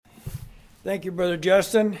Thank you, Brother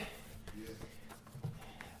Justin.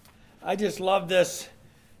 I just love this.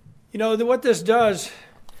 You know, what this does,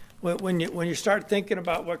 when you start thinking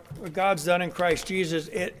about what God's done in Christ Jesus,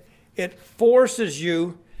 it forces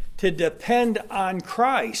you to depend on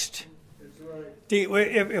Christ. That's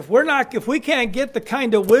right. If we can't get the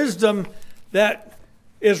kind of wisdom that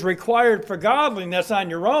is required for godliness on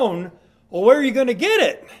your own, well, where are you going to get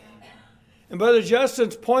it? And Brother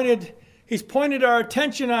Justin's pointed our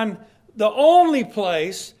attention on the only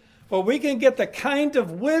place where we can get the kind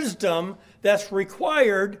of wisdom that's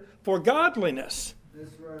required for godliness.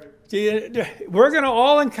 That's right. See, we're going to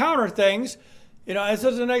all encounter things. You know, this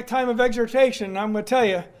is a time of exhortation, and I'm going to tell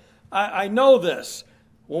you, I know this.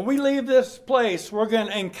 When we leave this place, we're going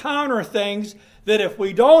to encounter things that if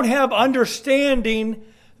we don't have understanding,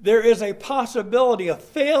 there is a possibility of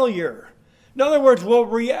failure. In other words, we'll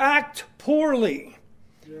react poorly.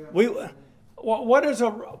 Yeah. What is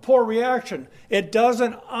a poor reaction? It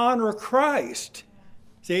doesn't honor Christ.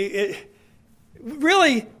 See,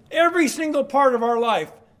 really, every single part of our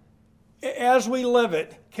life, as we live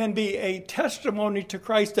it, can be a testimony to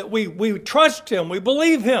Christ that we trust Him, we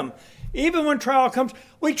believe Him. Even when trial comes,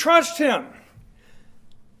 we trust Him.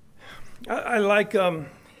 I like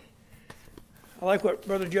what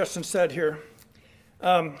Brother Justin said here.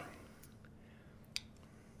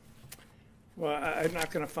 Well, I'm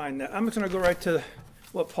not going to find that. I'm just going to go right to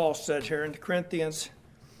what Paul said here in Corinthians,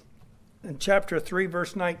 in chapter 3,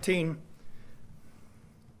 verse 19.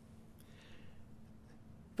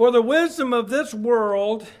 For the wisdom of this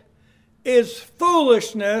world is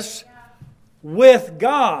foolishness with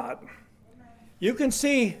God. You can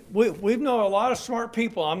see, we know a lot of smart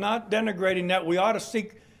people. I'm not denigrating that. We ought to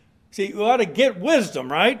we ought to get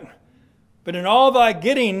wisdom, right? But in all thy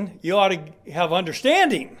getting, you ought to have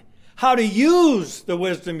understanding. How to use the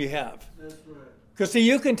wisdom you have. That's right. Because see,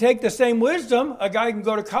 you can take the same wisdom. A guy can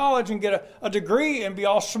go to college and get a degree and be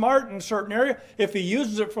all smart in a certain area. If he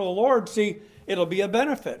uses it for the Lord, see, it'll be a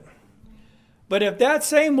benefit. But if that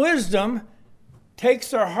same wisdom takes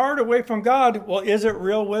their heart away from God, well, is it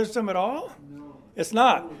real wisdom at all? No. It's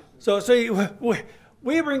not. So see,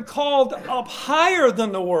 we've been called up higher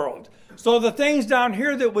than the world. So the things down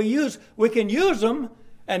here that we use, we can use them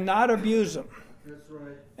and not abuse them. That's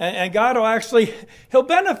right. And God will He'll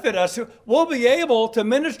benefit us. We'll be able to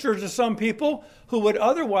minister to some people who would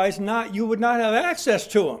otherwise you would not have access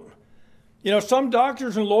to them. You know, some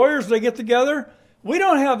doctors and lawyers, they get together. We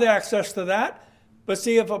don't have the access to that. But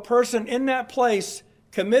see, if a person in that place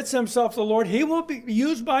commits himself to the Lord, he will be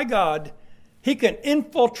used by God. He can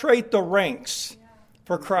infiltrate the ranks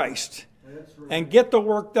for Christ and get the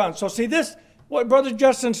work done. So see, what Brother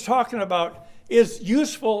Justin's talking about is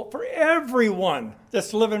useful for everyone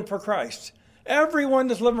that's living for Christ. Everyone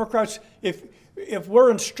that's living for Christ. If we're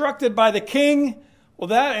instructed by the King, well,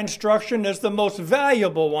 that instruction is the most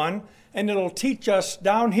valuable one, and it'll teach us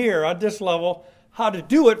down here at this level how to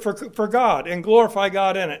do it for God and glorify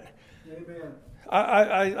God in it. Amen.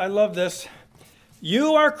 I love this.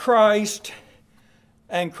 You are Christ,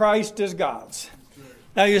 and Christ is God's.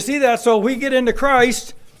 Now you see that, so we get into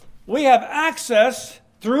Christ, we have access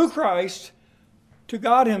through Christ to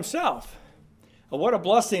God Himself. Well, what a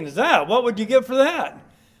blessing is that? What would you give for that?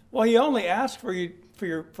 Well, He only asks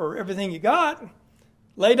for everything you got.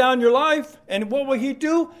 Lay down your life, and what will He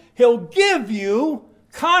do? He'll give you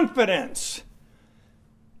confidence.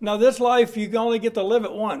 Now, this life, you can only get to live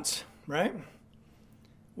it once, right?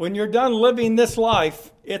 When you're done living this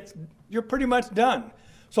life, you're pretty much done.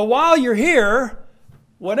 So while you're here,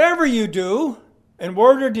 whatever you do, in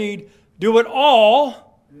word or deed, do it all.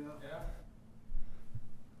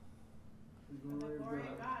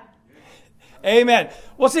 Amen.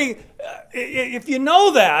 Well, see, if you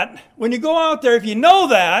know that, when you go out there, if you know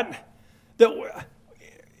that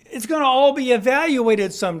it's going to all be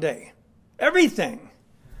evaluated someday, everything,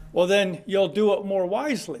 well, then you'll do it more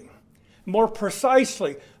wisely, more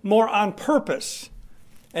precisely, more on purpose.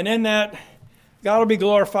 And in that, God will be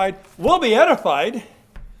glorified. We'll be edified,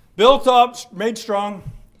 built up, made strong,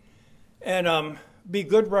 and be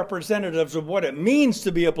good representatives of what it means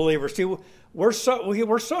to be a believer. See, we're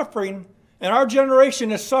suffering. And our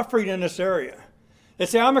generation is suffering in this area. They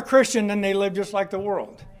say, I'm a Christian, and they live just like the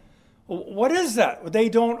world. What is that? They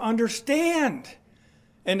don't understand.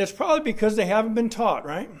 And it's probably because they haven't been taught,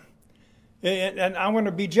 right? And I'm going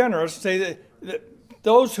to be generous and say that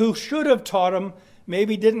those who should have taught them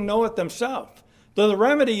maybe didn't know it themselves. So the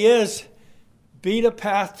remedy is beat a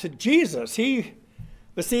path to Jesus.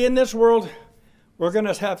 But see, in this world, we're going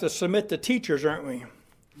to have to submit to teachers, aren't we?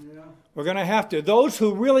 Yeah. We're going to have to. Those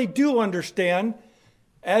who really do understand,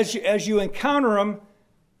 as you encounter them,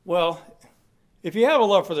 well, If you have a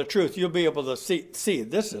love for the truth, you'll be able to see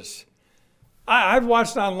this is. I've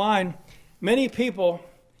watched online many people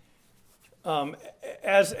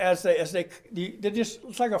as they just,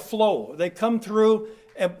 it's like a flow. They come through,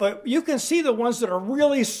 but you can see the ones that are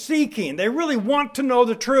really seeking. They really want to know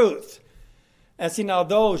the truth. And see, now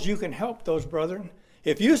those, you can help those brethren.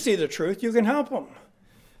 If you see the truth, you can help them.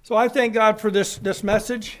 So I thank God for this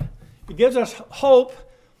message. It gives us hope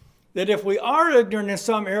that if we are ignorant in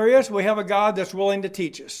some areas, we have a God that's willing to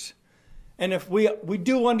teach us. And if we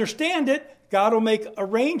do understand it, God will make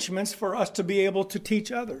arrangements for us to be able to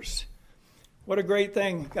teach others. What a great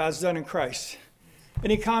thing God's done in Christ.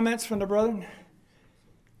 Any comments from the brethren?